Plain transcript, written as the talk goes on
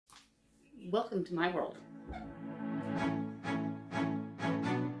Welcome to my world.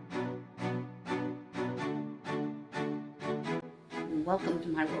 Welcome to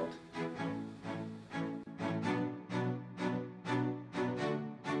my world.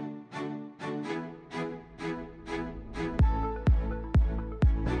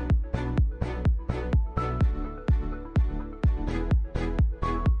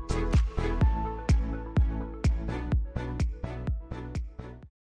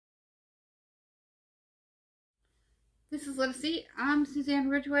 This is Let Us See. I'm Suzanne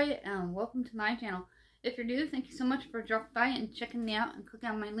Ridgway and welcome to my channel. If you're new, thank you so much for dropping by and checking me out and clicking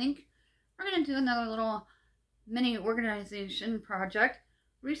on my link. We're going to do another little mini organization project.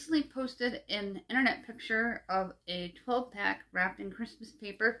 Recently posted an internet picture of a 12-pack wrapped in Christmas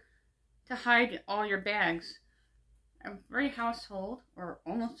paper to hide all your bags. Every household, or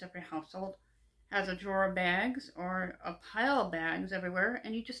almost every household, has a drawer of bags or a pile of bags everywhere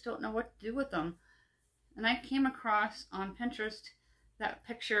and you just don't know what to do with them. And I came across on Pinterest that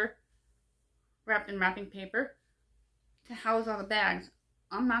picture wrapped in wrapping paper to house all the bags.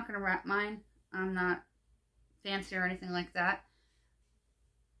 I'm not going to wrap mine. I'm not fancy or anything like that.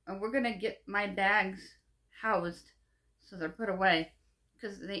 And we're going to get my bags housed so they're put away,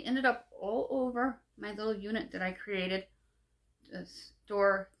 because they ended up all over my little unit that I created to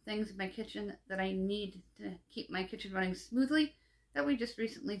store things in my kitchen that I need to keep my kitchen running smoothly, that we just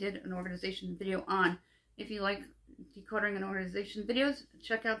recently did an organization video on. If you like decluttering and organization videos,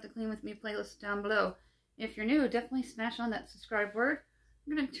 check out the Clean With Me playlist down below. If you're new, definitely smash on that subscribe word.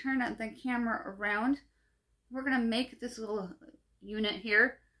 I'm going to turn the camera around. We're going to make this little unit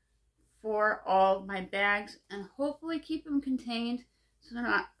here for all my bags and hopefully keep them contained so they're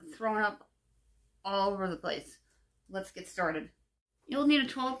not thrown up all over the place. Let's get started. You'll need a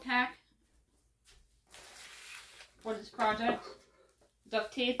 12-pack for this project.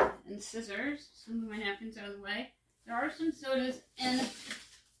 Duct tape and scissors. So move my napkins out of the way. There are some sodas in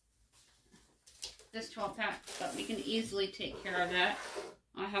this 12-pack, but we can easily take care of that.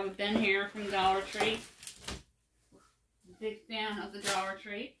 I have a bin here from Dollar Tree. Big fan of the Dollar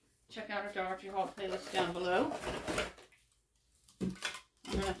Tree. Check out our Dollar Tree haul playlist down below. I'm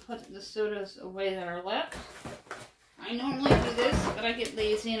going to put the sodas away that are left. I normally do this, but I get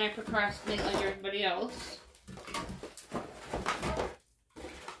lazy and I procrastinate like everybody else.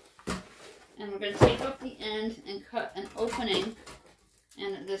 And we're going to tape up the end and cut an opening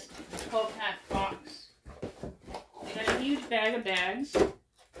in this 12-pack box. I got a huge bag of bags.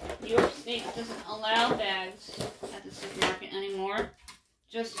 New York State doesn't allow bags at the supermarket anymore.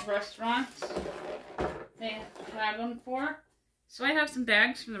 Just restaurants they have them for. So I have some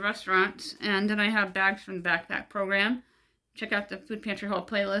bags from the restaurants, and then I have bags from the backpack program. Check out the Food Pantry Haul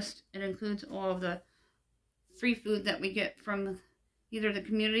playlist. It includes all of the free food that we get from either the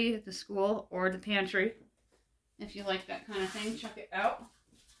community, the school, or the pantry. If you like that kind of thing, check it out.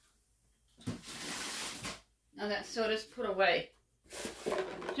 Now that soda's put away.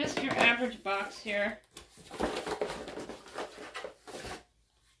 Just your average box here.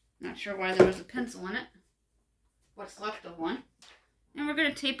 Not sure why there was a pencil in it. What's left of one. And we're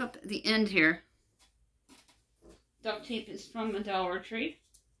going to tape up the end here. Duct tape is from the Dollar Tree.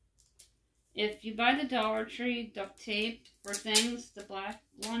 If you buy the Dollar Tree duct tape for things, the black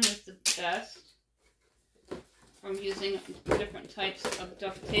one is the best. From using different types of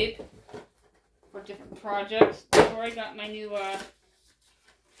duct tape for different projects. Before I got my new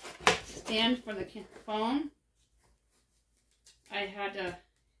stand for the phone, I had to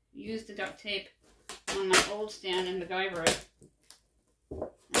use the duct tape on my old stand and MacGyver it.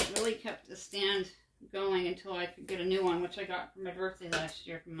 It really kept the stand going until I could get a new one, which I got for my birthday last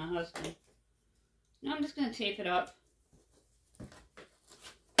year from my husband. Now I'm just going to tape it up.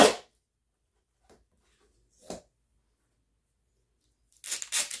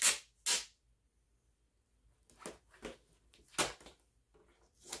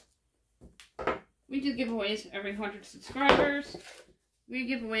 We do giveaways every 100 subscribers. We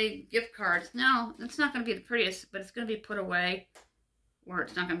give away gift cards. Now, it's not going to be the prettiest, but it's going to be put away where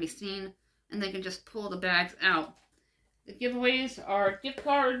it's not going to be seen, and they can just pull the bags out. The giveaways are gift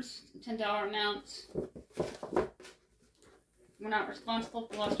cards, $10 amounts. We're not responsible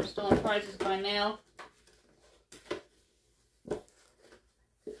for lost or stolen prizes by mail.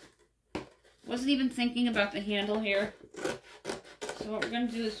 Wasn't even thinking about the handle here. So what we're going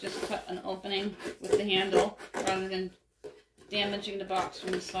to do is just cut an opening with the handle rather than damaging the box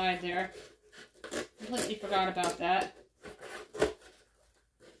from the side there. Completely forgot about that.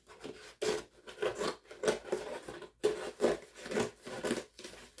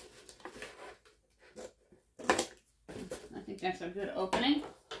 That's a good opening.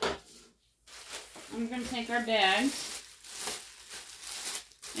 we're going to take our bags.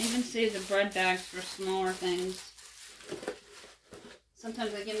 I even save the bread bags for smaller things.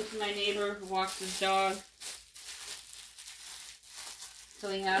 Sometimes I give them to my neighbor who walks his dog. So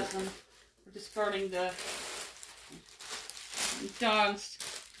he has them for discarding the dog's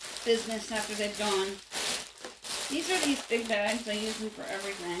business after they've gone. These are these big bags. I use them for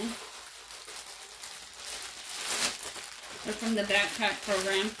everything. They're from the backpack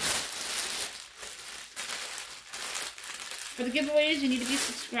program. For the giveaways, you need to be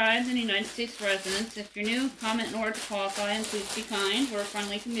subscribed and United States residents. If you're new, comment in order to qualify, and please be kind. We're a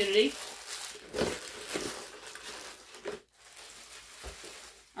friendly community.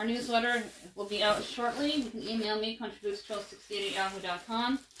 Our newsletter will be out shortly. You can email me,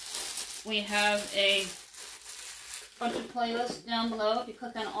 countrybootstrail68@yahoo.com. We have a bunch of playlists down below. If you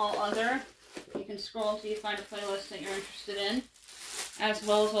click on all other, you can scroll until you find a playlist that you're interested in, as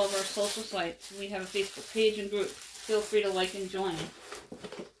well as all of our social sites. We have a Facebook page and group. Feel free to like and join.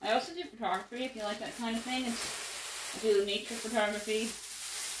 I also do photography if you like that kind of thing. I do nature photography,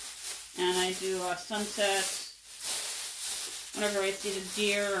 and I do sunsets. Whenever I see the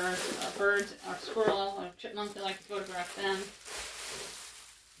deer or a bird or a squirrel or a chipmunk, I like to photograph them.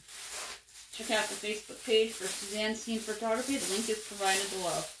 Check out the Facebook page for Suzanne Scene Photography. The link is provided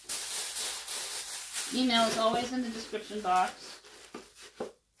below. Email is always in the description box.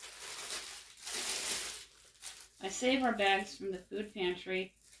 I save our bags from the food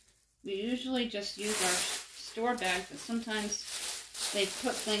pantry. We usually just use our store bags, but sometimes they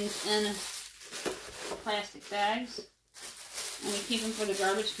put things in plastic bags, and we keep them for the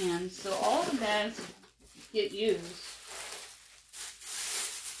garbage cans. So all the bags get used.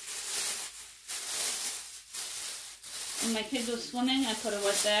 When my kid goes swimming, I put a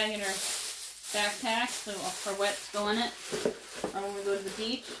wet bag in her backpack so her wets go in it. Or when we go to the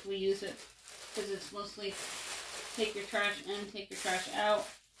beach, we use it because it's mostly take your trash in, take your trash out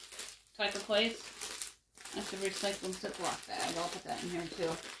type of place. That's a recycled Ziploc bag. I'll put that in here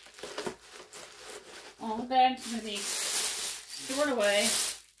too. All the bags are going to be stored away.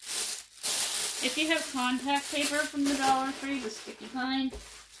 If you have contact paper from the Dollar Tree, the sticky kind,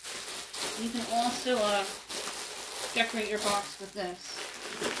 you can also decorate your box with this.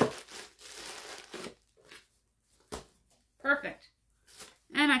 Perfect.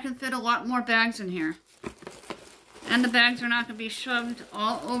 And I can fit a lot more bags in here. And the bags are not going to be shoved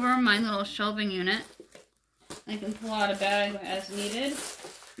all over my little shelving unit. I can pull out a bag as needed.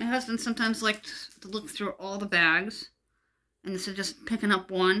 My husband sometimes likes to look through all the bags, and instead of just picking up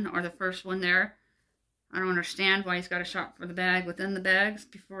one or the first one there. I don't understand why he's got to shop for the bag within the bags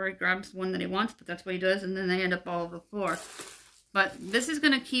before he grabs the one that he wants, but that's what he does, and then they end up all over the floor. But this is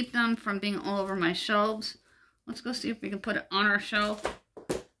going to keep them from being all over my shelves. Let's go see if we can put it on our shelf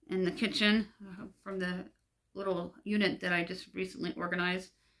in the kitchen from the little unit that I just recently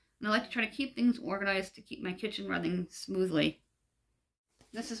organized. And I like to try to keep things organized to keep my kitchen running smoothly.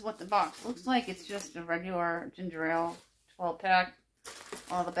 This is what the box looks like. It's just a regular ginger ale 12-pack.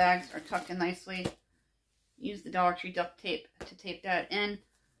 All the bags are tucked in nicely. Use the Dollar Tree duct tape to tape that in.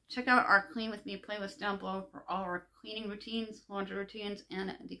 Check out our Clean With Me playlist down below for all our cleaning routines, laundry routines,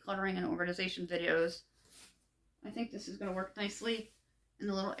 and decluttering and organization videos. I think this is going to work nicely in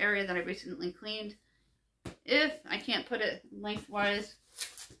the little area that I recently cleaned. If I can't put it lengthwise,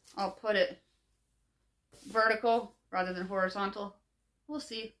 I'll put it vertical rather than horizontal. We'll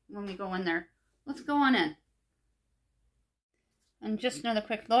see when we go in there. Let's go on in. And just another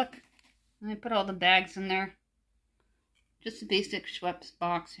quick look. Let me put all the bags in there. Just a basic Schweppes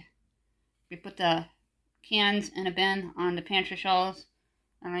box. We put the cans in a bin on the pantry shelves.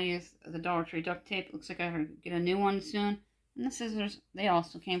 And I use the Dollar Tree duct tape. Looks like I have to get a new one soon. And the scissors, they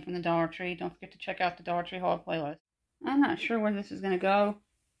also came from the Dollar Tree. Don't forget to check out the Dollar Tree haul playlist. I'm not sure where this is going to go.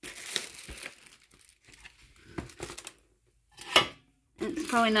 It's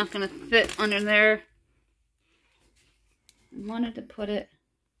probably not going to fit under there. I wanted to put it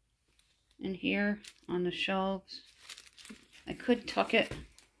in here on the shelves. I could tuck it.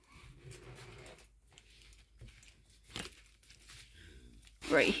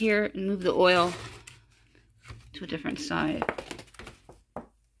 Right here and move the oil to a different side.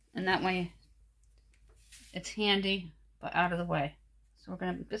 And that way it's handy but out of the way. So we're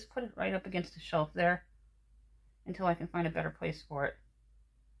going to just put it right up against the shelf there until I can find a better place for it.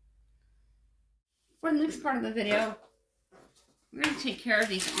 For the next part of the video, we're going to take care of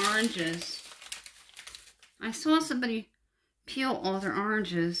these oranges. I saw somebody peel all their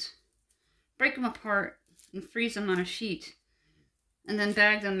oranges, break them apart, and freeze them on a sheet, and then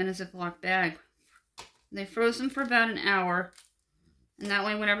bag them in a Ziploc bag. They froze them for about an hour, And that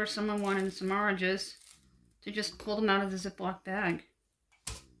way, whenever someone wanted some oranges, to just pull them out of the Ziploc bag.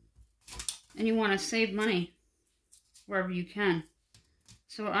 And you want to save money wherever you can.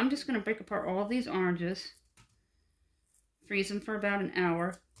 So I'm just going to break apart all of these oranges, freeze them for about an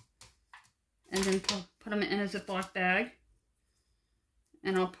hour, and then put them in a Ziploc bag.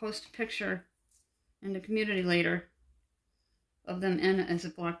 And I'll post a picture in the community later of them in a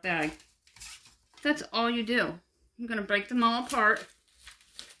Ziploc bag. That's all you do. You're going to break them all apart,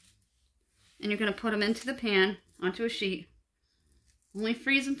 and you're going to put them into the pan onto a sheet. Only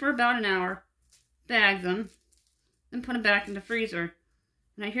freeze them for about an hour, bag them, then put them back in the freezer.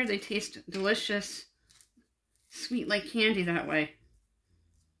 And I hear they taste delicious, sweet like candy that way.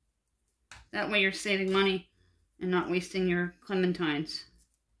 That way you're saving money and not wasting your clementines.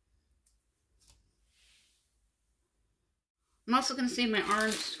 I'm also going to save my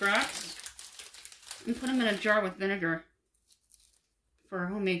orange scraps and put them in a jar with vinegar for a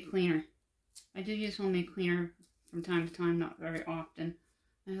homemade cleaner. I do use homemade cleaner from time to time, not very often.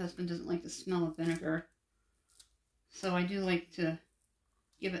 My husband doesn't like the smell of vinegar, so I do like to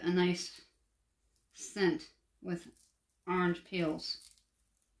give it a nice scent with orange peels.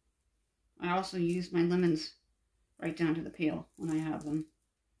 I also use my lemons right down to the peel when I have them.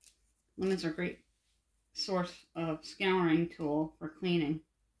 Lemons are a great source of scouring tool for cleaning.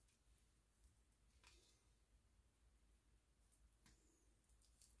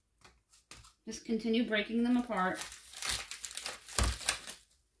 Just continue breaking them apart.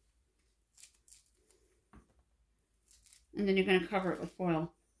 And then you're going to cover it with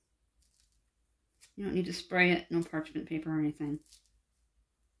foil. You don't need to spray it, no parchment paper or anything.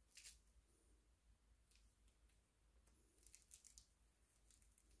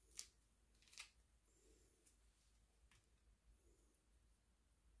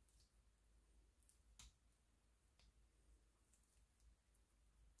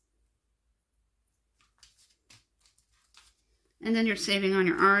 And then you're saving on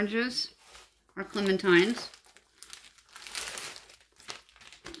your oranges or clementines.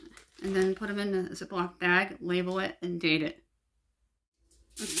 And then put them in a Ziploc bag, label it, and date it.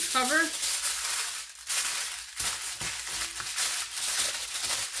 Let's cover.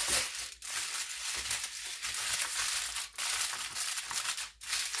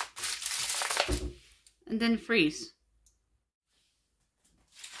 And then freeze.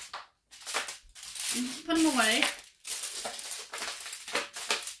 And just put them away.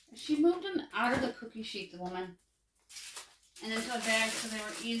 She moved them out of the cookie sheet, the woman, and into a bag so they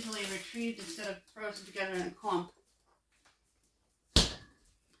were easily retrieved instead of frozen together in a clump.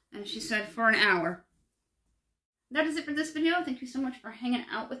 And she said for an hour. That is it for this video. Thank you so much for hanging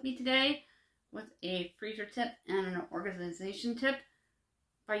out with me today with a freezer tip and an organization tip.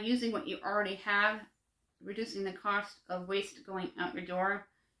 By using what you already have, reducing the cost of waste going out your door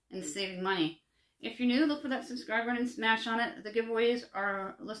and saving money. If you're new, look for that subscribe button and smash on it. The giveaways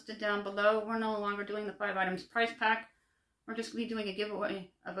are listed down below. We're no longer doing the 5 items price pack. We're just going to be doing a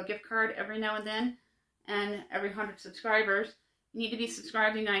giveaway of a gift card every now and then. And every 100 subscribers. You need to be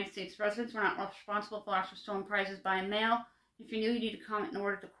subscribed to United States residents. We're not responsible for lost or stolen prizes by mail. If you're new, you need to comment in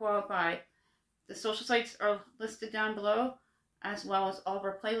order to qualify. The social sites are listed down below, as well as all of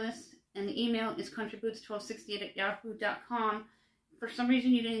our playlists. And the email is countryboots1268@yahoo.com. For some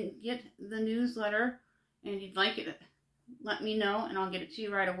reason you didn't get the newsletter and you'd like it, let me know and I'll get it to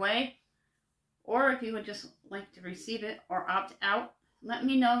you right away. Or if you would just like to receive it or opt out, let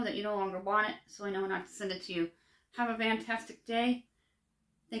me know that you no longer want it so I know not to send it to you. Have a fantastic day.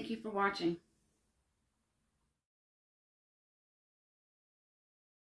 Thank you for watching.